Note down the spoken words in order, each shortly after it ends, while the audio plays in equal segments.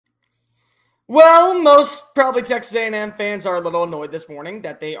Well, most probably Texas A&M fans are a little annoyed this morning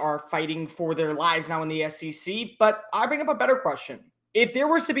that they are fighting for their lives now in the SEC, but I bring up a better question. If there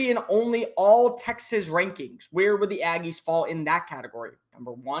was to be an only all Texas rankings, where would the Aggies fall in that category?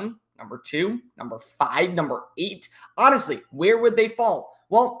 Number 1, number 2, number 5, number 8? Honestly, where would they fall?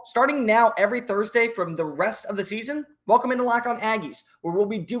 Well, starting now every Thursday from the rest of the season, welcome into Locked On Aggies, where we'll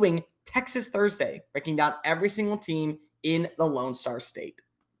be doing Texas Thursday, breaking down every single team in the Lone Star State.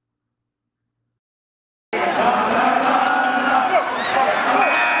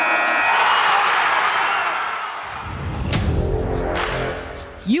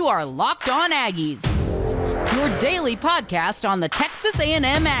 You are Locked On Aggies, your daily podcast on the Texas A&M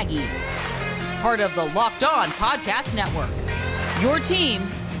Aggies. Part of the Locked On Podcast Network, your team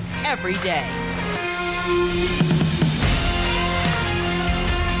every day.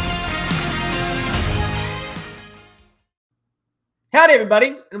 Howdy,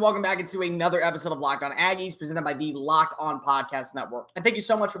 everybody, and welcome back into another episode of Locked On Aggies, presented by the Locked On Podcast Network. And thank you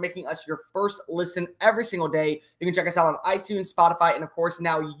so much for making us your first listen every single day. You can check us out on iTunes, Spotify, and of course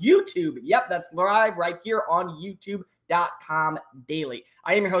now YouTube. Yep, that's live right here on YouTube.com daily.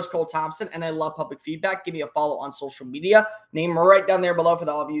 I am your host, Cole Thompson, and I love public feedback. Give me a follow on social media. Name right down there below for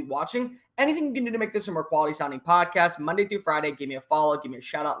all of you watching. Anything you can do to make this a more quality sounding podcast, Monday through Friday, give me a follow, give me a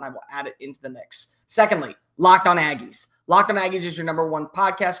shout out, and I will add it into the mix. Secondly, Locked On Aggies. Locked On Aggies is your number one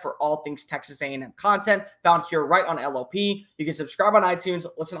podcast for all things Texas A&M content, found here right on LOP. You can subscribe on iTunes,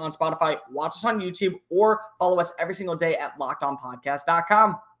 listen on Spotify, watch us on YouTube, or follow us every single day at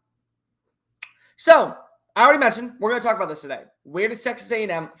LockedOnPodcast.com. So, I already mentioned, we're going to talk about this today. Where does Texas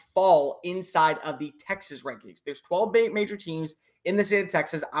A&M fall inside of the Texas rankings? There's 12 major teams in the state of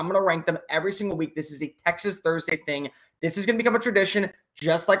Texas. I'm going to rank them every single week. This is a Texas Thursday thing. This is going to become a tradition,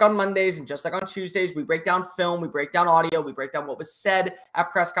 just like on Mondays and just like on Tuesdays. We break down film, we break down audio, we break down what was said at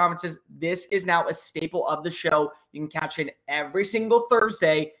press conferences. This is now a staple of the show. You can catch it every single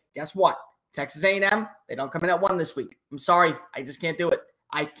Thursday. Guess what? Texas A&M, they don't come in at 1 this week. I'm sorry, I just can't do it.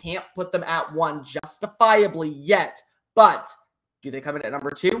 I can't put them at 1 justifiably yet. But do they come in at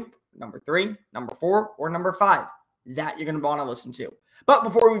number 2, number 3, number 4, or number 5? That you're going to want to listen to. But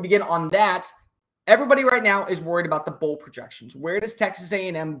before we begin on that, everybody right now is worried about the bowl projections. Where does Texas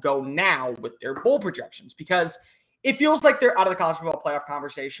A&M go now with their bowl projections? Because it feels like they're out of the college football playoff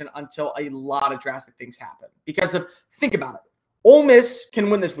conversation until a lot of drastic things happen. Because think about it. Ole Miss can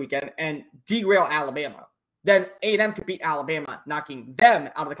win this weekend and derail Alabama. Then A&M could beat Alabama, knocking them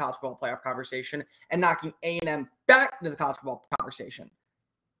out of the college football playoff conversation and knocking A&M back into the college football conversation.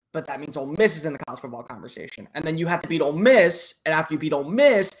 But that means Ole Miss is in the college football conversation. And then you have to beat Ole Miss. And after you beat Ole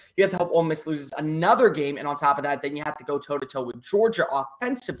Miss, you have to hope Ole Miss loses another game. And on top of that, then you have to go toe-to-toe with Georgia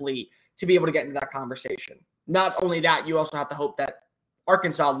offensively to be able to get into that conversation. Not only that, you also have to hope that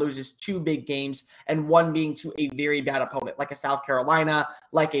Arkansas loses 2 big games, and one being to a very bad opponent, like a South Carolina,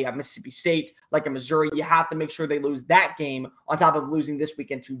 like a Mississippi State, like a Missouri. You have to make sure they lose that game on top of losing this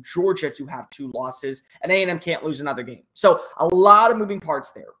weekend to Georgia to have 2 losses, and A&M can't lose another game. So a lot of moving parts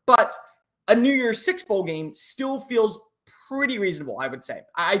there. But a New Year's Six bowl game still feels pretty reasonable, I would say.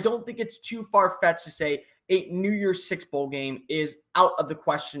 I don't think it's too far-fetched to say a New Year's Six bowl game is out of the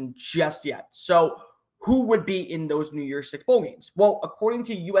question just yet. So who would be in those New Year's Six bowl games? Well, according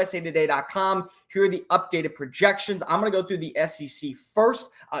to usatoday.com, here are the updated projections. I'm going to go through the SEC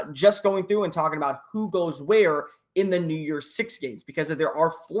first, just going through and talking about who goes where in the New Year's Six games, because there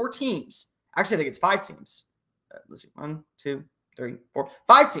are 4 teams. Actually, I think it's 5 teams. Let's see, 1, 2, 3, 4,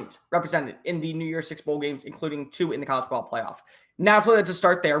 5 teams represented in the New Year's Six bowl games, including 2 in the college football playoff. Naturally, to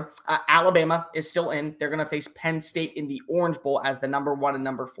start there, Alabama is still in. They're going to face Penn State in the Orange Bowl as the number 1 and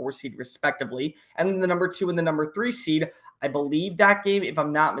number 4 seed, respectively. And then the number 2 and the number 3 seed, I believe that game, if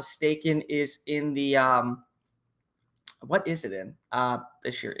I'm not mistaken, is in the what is it in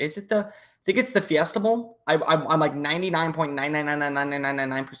this year? Is it I think it's the Fiesta Bowl. I'm like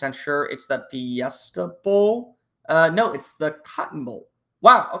 99.9999999% sure it's the Fiesta Bowl. No, it's the Cotton Bowl.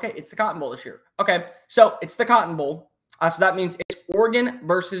 Wow. Okay, it's the Cotton Bowl this year. Okay, so it's the Cotton Bowl. So that means it's Oregon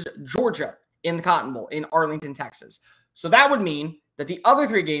versus Georgia in the Cotton Bowl in Arlington, Texas. So that would mean that the other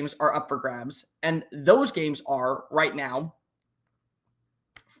 3 games are up for grabs. And those games are right now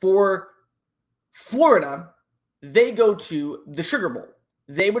for Florida. They go to the Sugar Bowl.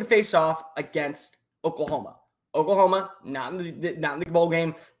 They would face off against Oklahoma. Oklahoma, not in the bowl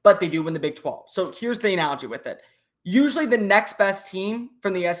game, but they do win the Big 12. So here's the analogy with it. Usually the next best team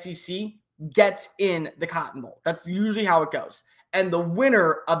from the SEC gets in the Cotton Bowl. That's usually how it goes. And the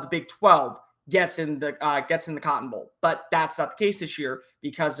winner of the Big 12 gets in the Cotton Bowl. But that's not the case this year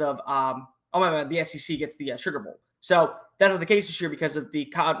because of the SEC gets the Sugar Bowl. So that's not the case this year because of the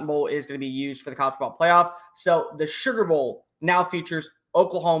Cotton Bowl is going to be used for the college football playoff. So the Sugar Bowl now features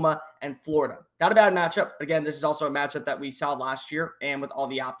Oklahoma and Florida. Not a bad matchup. Again, this is also a matchup that we saw last year, and with all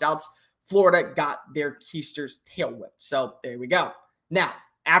the opt-outs, Florida got their Keister's tail whipped. So there we go. Now,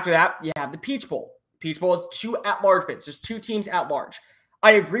 after that, you have the Peach Bowl. Peach Bowl is 2 at-large bids. There's 2 teams at large.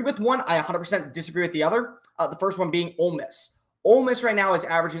 I agree with one. I 100% disagree with the other. The first one being Ole Miss. Ole Miss right now is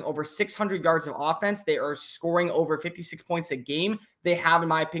averaging over 600 yards of offense. They are scoring over 56 points a game. They have, in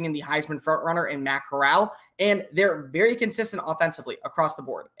my opinion, the Heisman frontrunner in Matt Corral, and they're very consistent offensively across the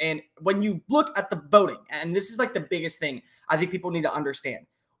board. And when you look at the voting, and this is like the biggest thing I think people need to understand.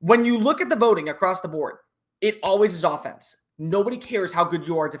 When you look at the voting across the board, it always is offense. Nobody cares how good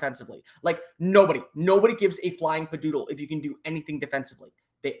you are defensively. Like, nobody gives a flying fadoodle if you can do anything defensively.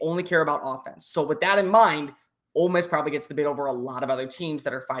 They only care about offense. So with that in mind, Ole Miss probably gets the bid over a lot of other teams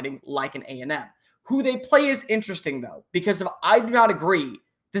that are fighting like an A&M. Who they play is interesting, though, because if I do not agree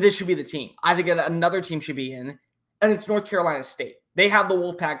that this should be the team, I think that another team should be in, and it's North Carolina State. They have the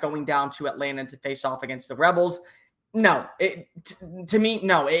Wolfpack going down to Atlanta to face off against the Rebels. No, to me,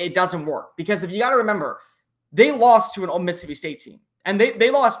 no, it doesn't work. Because if you got to remember, they lost to an old Mississippi State team, and they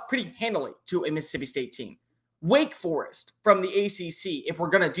lost pretty handily to a Mississippi State team. Wake Forest from the ACC, if we're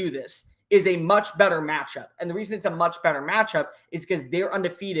going to do this, is a much better matchup. And the reason it's a much better matchup is because they're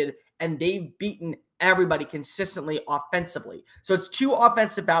undefeated and they've beaten everybody consistently offensively. So it's 2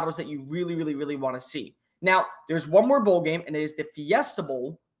 offensive battles that you really, really, really want to see. Now, there's one more bowl game, and it is the Fiesta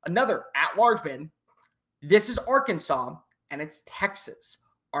Bowl, another at-large bid. This is Arkansas, and it's Texas.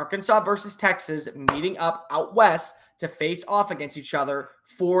 Arkansas versus Texas meeting up out west to face off against each other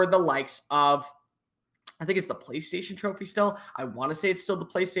for the likes of, I think it's the PlayStation Trophy still. I want to say it's still the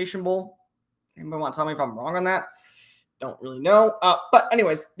PlayStation Bowl. Anybody want to tell me if I'm wrong on that? Don't really know. But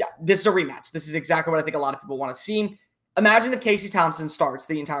anyways, yeah, this is a rematch. This is exactly what I think a lot of people want to see. Imagine if Casey Thompson starts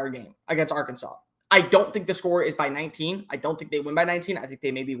the entire game against Arkansas. I don't think the score is by 19. I don't think they win by 19. I think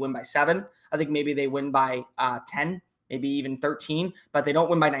they maybe win by 7. I think maybe they win by 10, maybe even 13, but they don't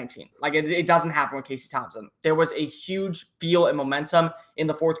win by 19. Like, it doesn't happen with Casey Thompson. There was a huge feel and momentum in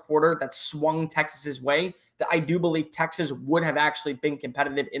the fourth quarter that swung Texas's way that I do believe Texas would have actually been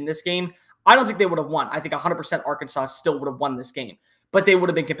competitive in this game. I don't think they would have won. I think 100% Arkansas still would have won this game, but they would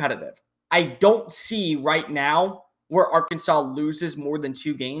have been competitive. I don't see right now where Arkansas loses more than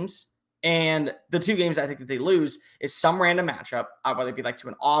 2 games. And the 2 games I think that they lose is some random matchup, whether it be like to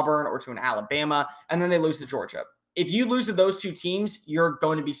an Auburn or to an Alabama, and then they lose to Georgia. If you lose to those 2 teams, you're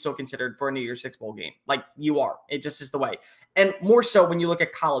going to be still considered for a New Year's Six bowl game. Like, you are. It just is the way. And more so when you look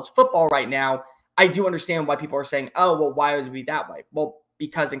at college football right now, I do understand why people are saying, oh, well, why would it be that way? Well,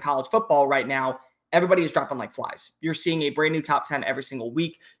 because in college football right now, everybody is dropping like flies. You're seeing a brand new top 10 every single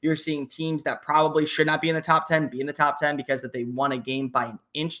week. You're seeing teams that probably should not be in the top 10 be in the top 10 because that they won a game by an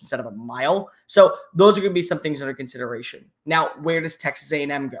inch instead of a mile. So those are going to be some things under consideration. Now, where does Texas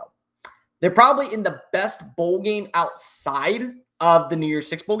A&M go? They're probably in the best bowl game outside of the New Year's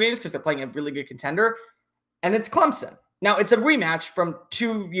Six bowl games because they're playing a really good contender, and it's Clemson. Now, it's a rematch from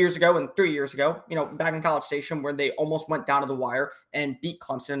 2 years ago and 3 years ago, back in College Station where they almost went down to the wire and beat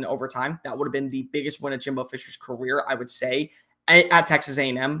Clemson in overtime. That would have been the biggest win of Jimbo Fisher's career, I would say, at Texas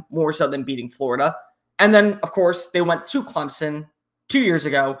A&M, more so than beating Florida. And then, of course, they went to Clemson 2 years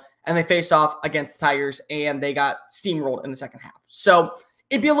ago, and they faced off against the Tigers, and they got steamrolled in the second half. So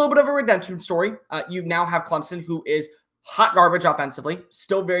it'd be a little bit of a redemption story. You now have Clemson, who is hot garbage offensively,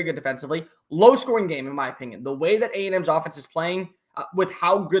 still very good defensively. Low-scoring game, in my opinion. The way that A&M's offense is playing, with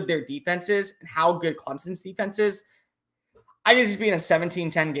how good their defense is and how good Clemson's defense is, I could just be in a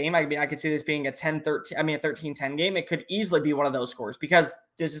 17-10 game. I could see this being a 13-10 game. It could easily be one of those scores because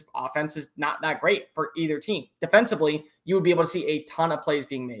this offense is not that great for either team. Defensively, you would be able to see a ton of plays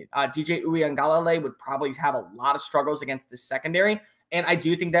being made. DJ Uiagalelei would probably have a lot of struggles against the secondary. And I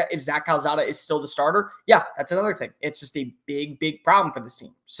do think that if Zach Calzada is still the starter, yeah, that's another thing. It's just a big, big problem for this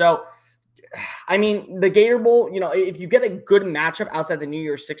team. So, I mean, the Gator Bowl, if you get a good matchup outside the New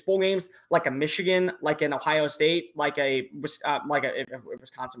Year's Six bowl games, like a Michigan, like an Ohio State, if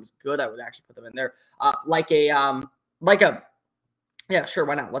Wisconsin was good, I would actually put them in there. Yeah, sure,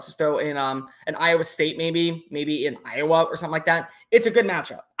 why not? Let's just throw in an Iowa State, maybe in Iowa or something like that. It's a good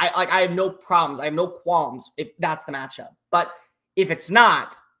matchup. I have no problems. I have no qualms if that's the matchup. But if it's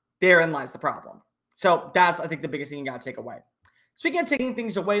not, therein lies the problem. So that's, I think, the biggest thing you got to take away. Speaking of taking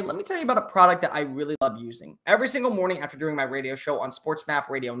things away, let me tell you about a product that I really love using. Every single morning after doing my radio show on SportsMap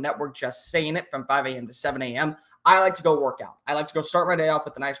Radio Network, just saying it, from 5 a.m. to 7 a.m., I like to go work out. I like to go start my day off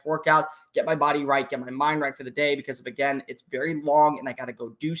with a nice workout, get my body right, get my mind right for the day because, again, it's very long and I got to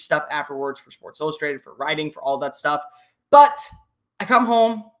go do stuff afterwards for Sports Illustrated, for writing, for all that stuff. But I come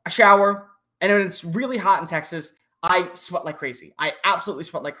home, I shower, and when it's really hot in Texas, I sweat like crazy. I absolutely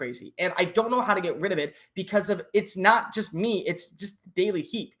sweat like crazy. And I don't know how to get rid of it because it's not just me, it's just daily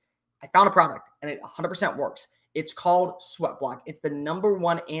heat. I found a product and it 100% works. It's called Sweat Block. It's the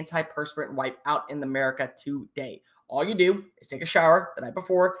 #1 antiperspirant wipe out in America today. All you do is take a shower the night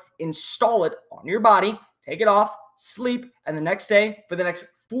before, install it on your body, take it off, sleep, and the next day, for the next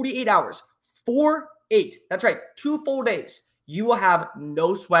 48 hours, 48, that's right, 2 full days, you will have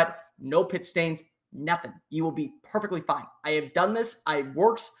no sweat, no pit stains, nothing. You will be perfectly fine. I have done this. It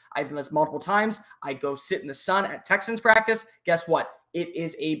works. I've done this multiple times. I go sit in the sun at Texans practice. Guess what? It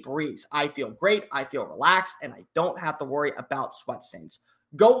is a breeze. I feel great. I feel relaxed, and I don't have to worry about sweat stains.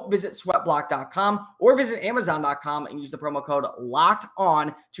 Go visit sweatblock.com or visit amazon.com and use the promo code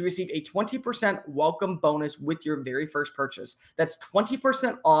LOCKEDON to receive a 20% welcome bonus with your very first purchase. That's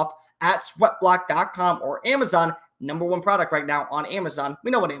 20% off at sweatblock.com or Amazon. #1 product right now on Amazon.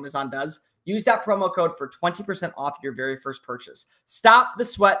 We know what Amazon does. Use that promo code for 20% off your very first purchase. Stop the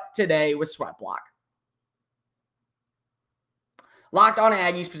sweat today with Sweatblock. Locked On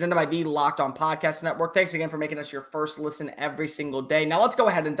Aggies, presented by the Locked On Podcast Network. Thanks again for making us your first listen every single day. Now let's go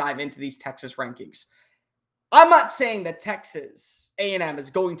ahead and dive into these Texas rankings. I'm not saying that Texas A&M is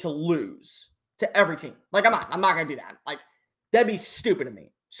going to lose to every team. Like, I'm not going to do that. Like, that'd be stupid of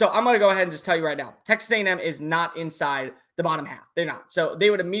me. So I'm going to go ahead and just tell you right now, Texas A&M is not inside the bottom half. They're not. So they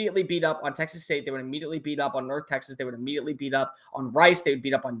would immediately beat up on Texas State. They would immediately beat up on North Texas. They would immediately beat up on Rice. They would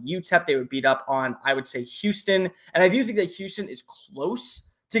beat up on UTEP. They would beat up on, I would say, Houston. And I do think that Houston is close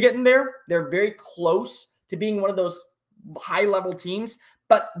to getting there. They're very close to being one of those high-level teams,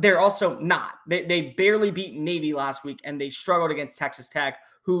 but they're also not. They barely beat Navy last week, and they struggled against Texas Tech,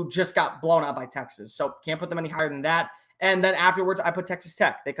 who just got blown out by Texas. So can't put them any higher than that. And then afterwards, I put Texas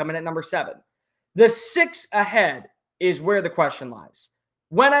Tech. They come in at #7. The 6 ahead is where the question lies.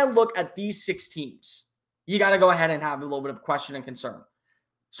 When I look at these 6 teams, you got to go ahead and have a little bit of question and concern.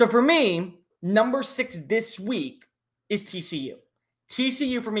 So for me, #6 this week is TCU.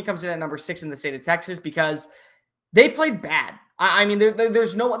 TCU for me comes in at #6 in the state of Texas because they played bad. I mean,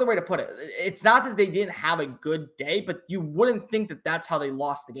 there's no other way to put it. It's not that they didn't have a good day, but you wouldn't think that that's how they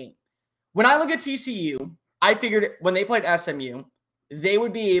lost the game. When I look at TCU, I figured when they played SMU, they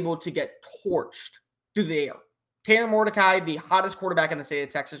would be able to get torched through the air. Tanner Mordecai, the hottest quarterback in the state of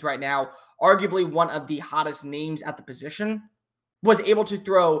Texas right now, arguably one of the hottest names at the position, was able to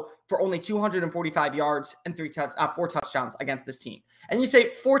throw for only 245 yards and 4 touchdowns against this team. And you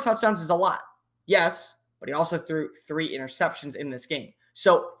say 4 touchdowns is a lot. Yes, but he also threw 3 interceptions in this game.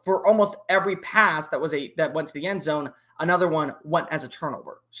 So for almost every pass that went to the end zone, another one went as a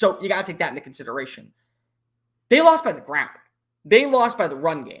turnover. So you got to take that into consideration. They lost by the ground. They lost by the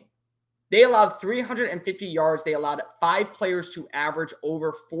run game. They allowed 350 yards. They allowed 5 players to average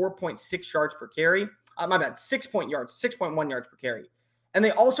over 4.6 yards per carry. 6.1 yards per carry. And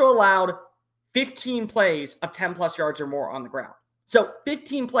they also allowed 15 plays of 10-plus yards or more on the ground. So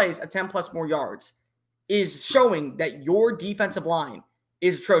 15 plays of 10-plus more yards is showing that your defensive line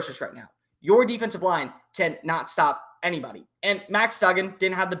is atrocious right now. Your defensive line cannot stop anybody. And Max Duggan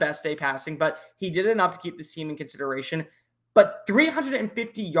didn't have the best day passing, but he did enough to keep this team in consideration. But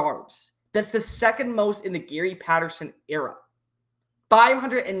 350 yards, that's the second most in the Gary Patterson era.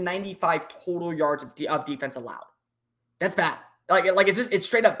 595 total yards of defense allowed. That's bad. Like it's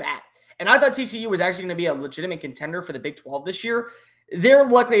straight up bad. And I thought TCU was actually going to be a legitimate contender for the Big 12 this year. They're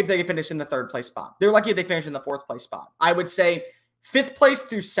lucky if they can finish in the 3rd place spot. They're lucky if they finish in the 4th place spot. I would say 5th place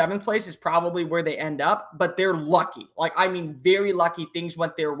through 7th place is probably where they end up, but they're lucky. Like, I mean, very lucky. Things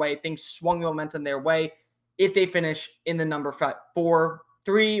went their way. Things swung momentum their way if they finish in the number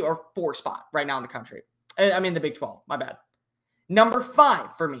 3 or 4 spot right now in the country. I mean, the Big 12. My bad.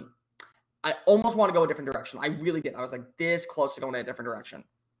 #5 for me. I almost want to go a different direction. I really did. I was like this close to going in a different direction.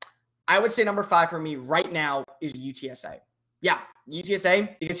 I would say #5 for me right now is UTSA. Yeah,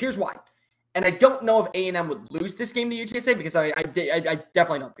 UTSA, because here's why. And I don't know if A&M would lose this game to UTSA because I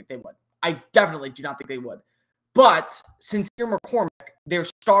definitely don't think they would. I definitely do not think they would. But Sincere McCormick, their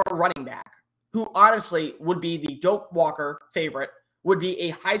star running back, who honestly would be the Doak Walker favorite, would be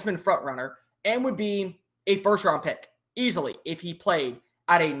a Heisman frontrunner, and would be a first-round pick easily if he played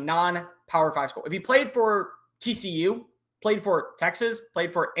at a non-Power 5 school. If he played for TCU, played for Texas,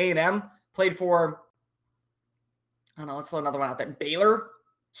 played for A&M, played for, I don't know, let's throw another one out there, Baylor,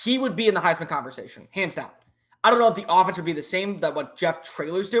 he would be in the Heisman conversation, hands down. I don't know if the offense would be the same that what Jeff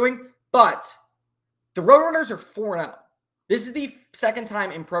Traylor's doing, but the Roadrunners are 4-0. This is the 2nd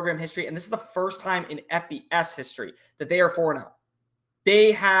time in program history, and this is the 1st time in FBS history that they are 4-0.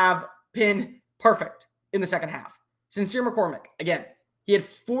 They have been perfect in the second half. Sincere McCormick, again, he had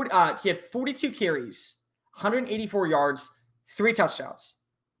 42 carries, 184 yards, 3 touchdowns.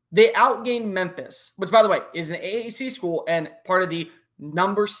 They outgained Memphis, which, by the way, is an AAC school and part of the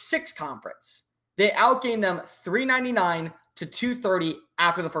number 6 conference. They outgained them 399 to 230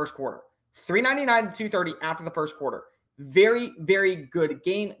 after the first quarter. 399 to 230 after the first quarter. Very, very good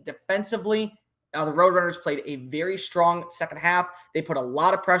game defensively. The Roadrunners played a very strong second half. They put a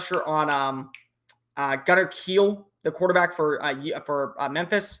lot of pressure on Gunnar Kiel, the quarterback for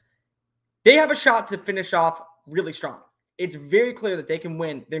Memphis. They have a shot to finish off really strong. It's very clear that they can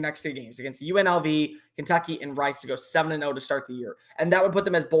win their next 3 games against UNLV, Kentucky, and Rice to go 7-0 to start the year. And that would put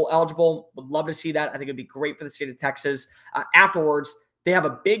them as bowl eligible. Would love to see that. I think it'd be great for the state of Texas. Afterwards, they have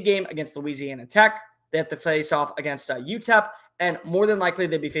a big game against Louisiana Tech. They have to face off against UTEP. And more than likely,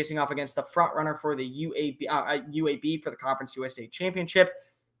 they'll be facing off against the front runner for the UAB for the Conference USA Championship.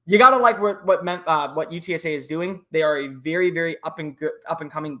 You got to like what UTSA is doing. They are a very, very up and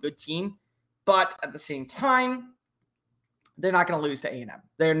coming good team. But at the same time, they're not going to lose to A&M.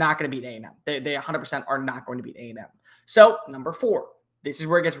 They're not going to beat A&M. They 100% are not going to beat A&M. So, number 4. This is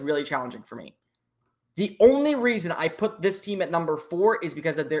where it gets really challenging for me. The only reason I put this team at number 4 is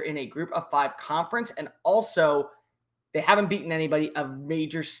because they're in a group of 5 conference, and also they haven't beaten anybody of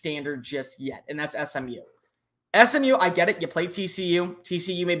major standard just yet, and that's SMU. SMU, I get it. You play TCU.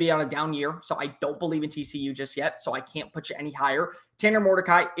 TCU may be on a down year, so I don't believe in TCU just yet, so I can't put you any higher. Tanner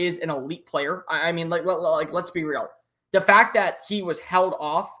Mordecai is an elite player. I mean, let's be real. The fact that he was held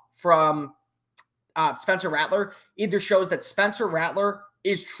off from Spencer Rattler either shows that Spencer Rattler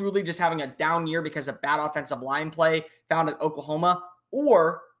is truly just having a down year because of bad offensive line play found at Oklahoma,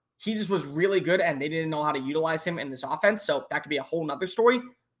 or he just was really good and they didn't know how to utilize him in this offense. So that could be a whole nother story.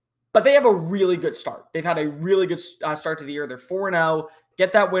 But they have a really good start. They've had a really good start to the year. They're 4-0.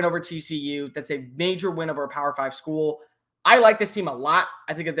 Get that win over TCU. That's a major win over a Power 5 school. I like this team a lot.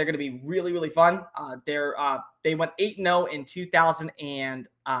 I think that they're going to be really, really fun. They went 8-0 in 2019,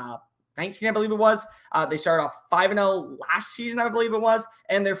 I believe it was. They started off 5-0 last season, I believe it was,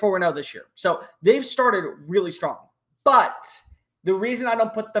 and they're 4-0 this year. So they've started really strong. But the reason I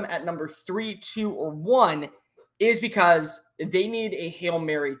don't put them at number 3, 2, or 1 is because they need a Hail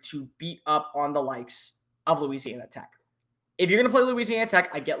Mary to beat up on the likes of Louisiana Tech. If you're going to play Louisiana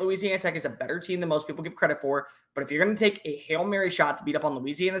Tech, I get Louisiana Tech is a better team than most people give credit for. But if you're going to take a Hail Mary shot to beat up on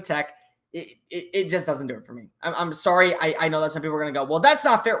Louisiana Tech, it just doesn't do it for me. I'm sorry. I know that some people are going to go, well, that's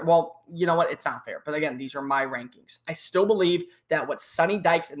not fair. Well, you know what? It's not fair. But again, these are my rankings. I still believe that what Sonny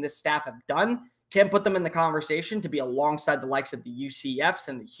Dykes and this staff have done can put them in the conversation to be alongside the likes of the UCFs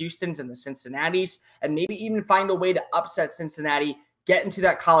and the Houstons and the Cincinnatis, and maybe even find a way to upset Cincinnati, get into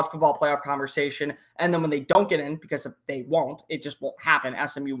that college football playoff conversation. And then when they don't get in, because if they won't, it just won't happen.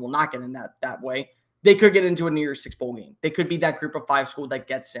 SMU will not get in that way. They could get into a New Year's Six bowl game. They could be that group of 5 school that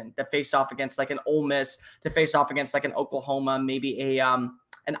gets in, that face off against like an Ole Miss, to face off against like an Oklahoma, maybe an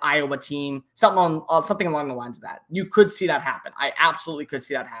Iowa team, something along the lines of that. You could see that happen. I absolutely could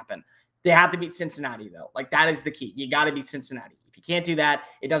see that happen. They have to beat Cincinnati, though. Like, that is the key. You got to beat Cincinnati. If you can't do that,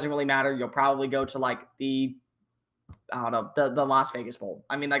 it doesn't really matter. You'll probably go to like the Las Vegas Bowl.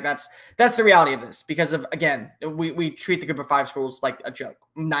 I mean, like that's the reality of this, because of, again, we treat the group of 5 schools like a joke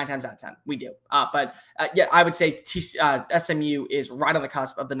 9 times out of 10. We do. But I would say SMU is right on the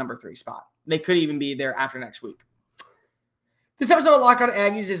cusp of the number 3 spot. They could even be there after next week. This episode of Locked On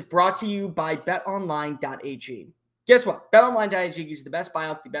Aggies is brought to you by BetOnline.ag. Guess what? BetOnline.ag gives you the best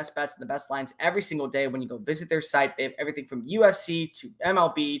buyouts, the best bets, and the best lines every single day when you go visit their site. They have everything from UFC to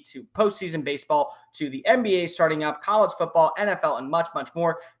MLB to postseason baseball to the NBA starting up, college football, NFL, and much, much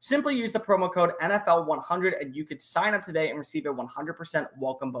more. Simply use the promo code NFL100 and you could sign up today and receive a 100%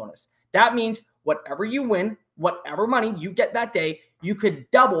 welcome bonus. That means whatever you win, whatever money you get that day, you could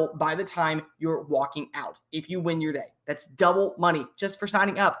double by the time you're walking out if you win your day. That's double money just for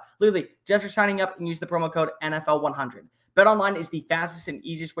signing up. Literally, just for signing up and use the promo code NFL100. BetOnline is the fastest and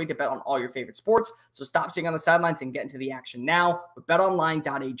easiest way to bet on all your favorite sports. So stop sitting on the sidelines and get into the action now with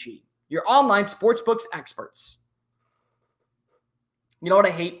BetOnline.ag, your online sportsbooks experts. You know what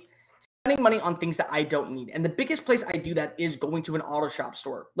I hate? Spending money on things that I don't need. And the biggest place I do that is going to an auto shop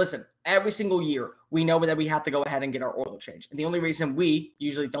store. Listen, every single year, we know that we have to go ahead and get our oil changed. And the only reason we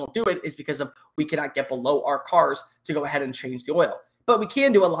usually don't do it is because of we cannot get below our cars to go ahead and change the oil. But we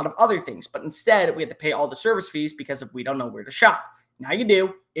can do a lot of other things. But instead, we have to pay all the service fees because we don't know where to shop. Now you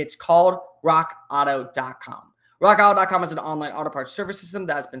do. It's called rockauto.com. RockAuto.com is an online auto parts service system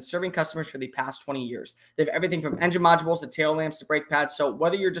that has been serving customers for the past 20 years. They have everything from engine modules to tail lamps to brake pads. So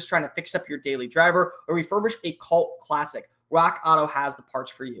whether you're just trying to fix up your daily driver or refurbish a cult classic, Rock Auto has the parts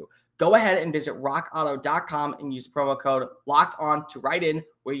for you. go ahead and visit rockauto.com and use the promo code LOCKEDON to write in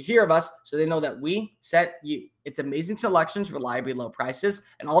where you hear of us so they know that we sent you. It's amazing selections, reliably low prices,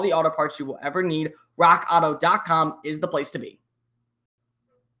 and all the auto parts you will ever need. rockauto.com is the place to be.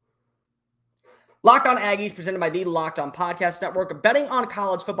 Locked On Aggies, presented by the Locked On Podcast Network. Betting on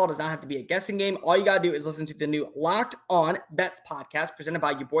college football does not have to be a guessing game. All you got to do is listen to the new Locked On Bets podcast, presented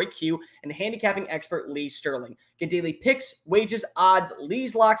by your boy Q and handicapping expert Lee Sterling. Get daily picks, wages, odds,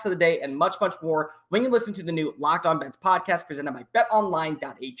 Lee's locks of the day, and much, much more when you listen to the new Locked On Bets podcast, presented by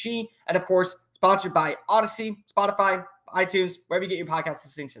BetOnline.ag. And, of course, sponsored by Odyssey, Spotify, iTunes, wherever you get your podcast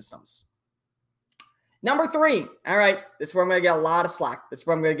listening systems. Number 3. All right. This is where I'm going to get a lot of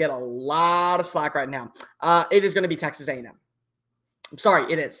slack. Right now. It is going to be Texas A&M. I'm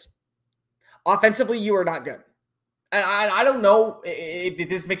sorry. It is. Offensively, you are not good. And I don't know if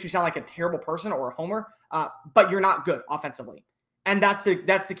this makes me sound like a terrible person or a homer, but you're not good offensively. And that's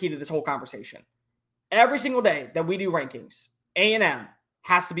the key to this whole conversation. Every single day that we do rankings, A&M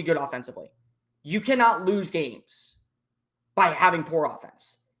has to be good offensively. You cannot lose games by having poor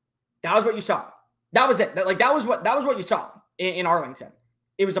offense. That was what you saw. That was it. That was what you saw in Arlington.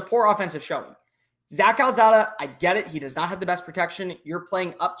 It was a poor offensive showing. Zach Calzada, I get it. He does not have the best protection. You're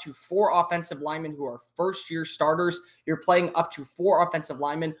playing up to 4 offensive linemen who are first-year starters. You're playing up to 4 offensive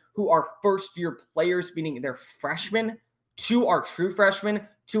linemen who are first-year players, meaning they're freshmen. 2 are true freshmen.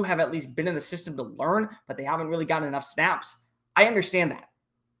 2 have at least been in the system to learn, but they haven't really gotten enough snaps. I understand that.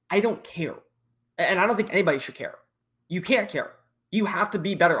 I don't care. And I don't think anybody should care. You can't care. You have to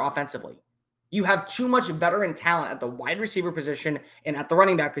be better offensively. You have too much veteran talent at the wide receiver position and at the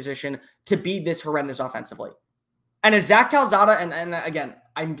running back position to be this horrendous offensively. And if Zach Calzada, and again,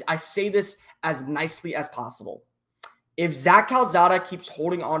 I say this as nicely as possible. If Zach Calzada keeps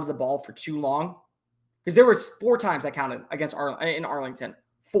holding onto the ball for too long, because there were 4 times I counted against in Arlington,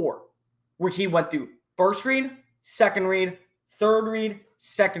 4, where he went through first read, second read, third read,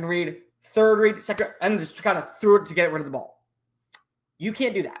 second read, third read, second, and just kind of threw it to get rid of the ball. You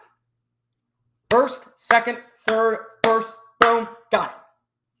can't do that. First, second, third, first, boom, got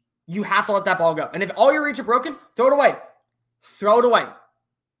it. You have to let that ball go. And if all your reads are broken, throw it away. Throw it away.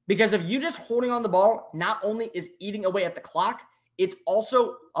 Because if you just holding on the ball, not only is eating away at the clock, it's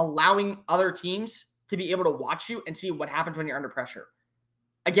also allowing other teams to be able to watch you and see what happens when you're under pressure.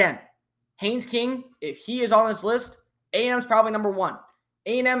 Again, Haynes King, if he is on this list, A&M's probably number 1.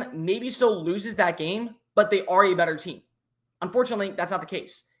 A&M maybe still loses that game, but they are a better team. Unfortunately, that's not the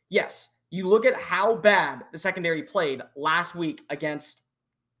case. Yes. You look at how bad the secondary played last week against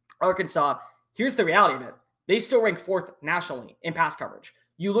Arkansas. Here's the reality of it. They still rank 4th nationally in pass coverage.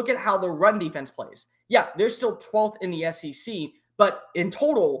 You look at how the run defense plays. Yeah, they're still 12th in the SEC, but in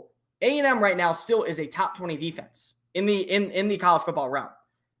total, A&M right now still is a top 20 defense in the college football realm.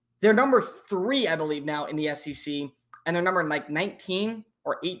 They're number 3, I believe, now in the SEC, and they're number 19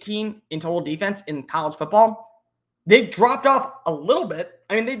 or 18 in total defense in college football. They dropped off a little bit.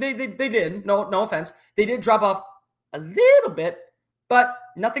 I mean, they did. No offense. They did drop off a little bit, but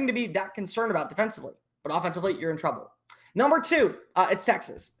nothing to be that concerned about defensively. But offensively, you're in trouble. Number 2, it's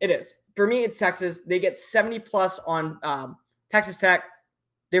Texas. It is. For me, it's Texas. They get 70+ on Texas Tech.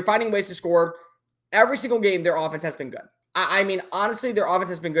 They're finding ways to score. Every single game, their offense has been good. I mean, honestly, their offense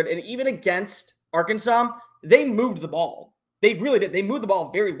has been good. And even against Arkansas, they moved the ball. They really did. They moved the ball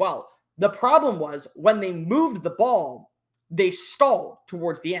very well. The problem was when they moved the ball, they stalled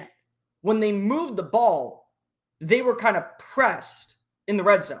towards the end. When they moved the ball, they were kind of pressed in the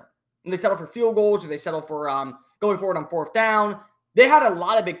red zone. And they settled for field goals or they settled for going forward on 4th down. They had a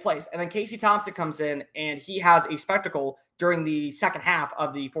lot of big plays. And then Casey Thompson comes in and he has a spectacle during the second half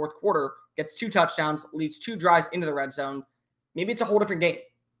of the 4th quarter, gets 2 touchdowns, leads 2 drives into the red zone. Maybe it's a whole different game.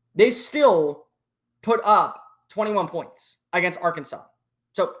 They still put up 21 points against Arkansas.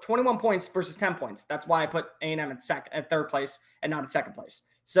 So 21 points versus 10 points. That's why I put A&M at 3rd place and not at 2nd place.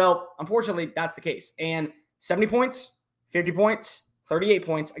 So unfortunately, that's the case. And 70 points, 50 points, 38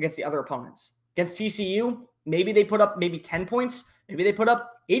 points against the other opponents. Against TCU, maybe they put up 10 points. Maybe they put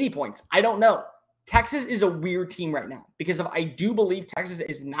up 80 points. I don't know. Texas is a weird team right now because I do believe Texas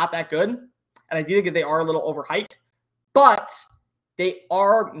is not that good. And I do think that they are a little overhyped. But they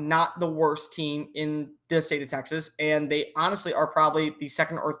are not the worst team in the state of Texas, and they honestly are probably the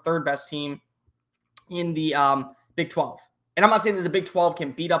 2nd or 3rd best team in the Big 12. And I'm not saying that the Big 12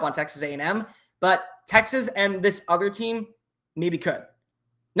 can beat up on Texas A&M, but Texas and this other team maybe could.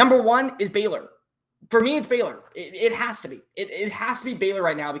 Number 1 is Baylor. For me, it's Baylor. It has to be. It has to be Baylor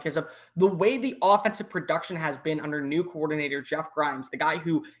right now because of the way the offensive production has been under new coordinator Jeff Grimes, the guy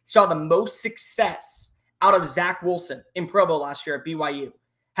who saw the most success out of Zach Wilson in Provo last year at BYU.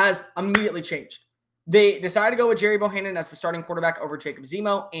 has immediately changed. They decided to go with Jerry Bohannon as the starting quarterback over Jacob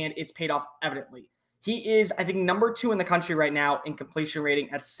Zemo, and it's paid off evidently. He is, I think, number 2 in the country right now in completion rating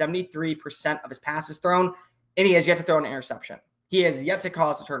at 73% of his passes thrown, and he has yet to throw an interception. He has yet to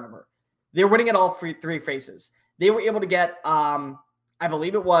cause a turnover. They're winning at all three phases. They were able to get, I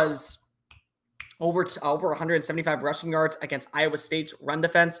believe it was over 175 rushing yards against Iowa State's run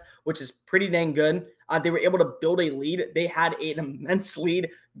defense, which is pretty dang good. They were able to build a lead. They had an immense lead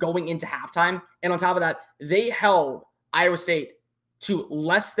going into halftime. And on top of that, they held Iowa State to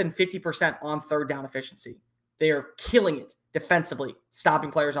less than 50% on third down efficiency. They are killing it defensively,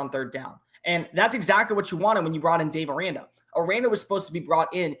 stopping players on third down. And that's exactly what you wanted when you brought in Dave Aranda. Aranda was supposed to be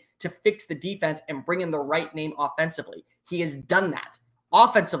brought in to fix the defense and bring in the right name offensively. He has done that.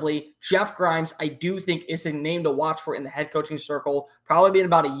 Offensively, Jeff Grimes, I do think, is a name to watch for in the head coaching circle, probably in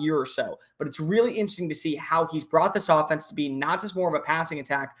about a year or so. But it's really interesting to see how he's brought this offense to be not just more of a passing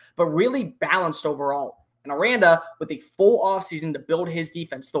attack, but really balanced overall. And Aranda, with a full offseason to build his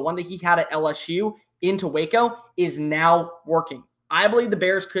defense, the one that he had at LSU into Waco, is now working. I believe the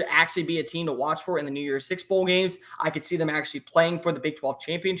Bears could actually be a team to watch for in the New Year's Six Bowl games. I could see them actually playing for the Big 12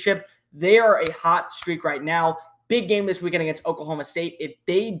 championship. They are a hot streak right now. Big game this weekend against Oklahoma State. If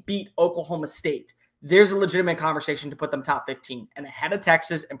they beat Oklahoma State, there's a legitimate conversation to put them top 15 and ahead of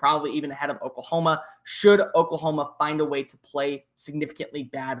Texas and probably even ahead of Oklahoma, should Oklahoma find a way to play significantly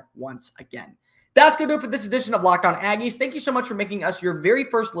bad once again. That's going to do it for this edition of Locked On Aggies. Thank you so much for making us your very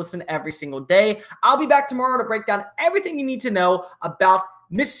first listen every single day. I'll be back tomorrow to break down everything you need to know about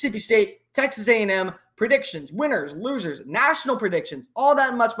Mississippi State, Texas A&M, predictions, winners, losers, national predictions, all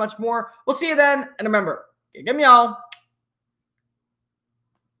that and much, much more. We'll see you then. And remember, give me all.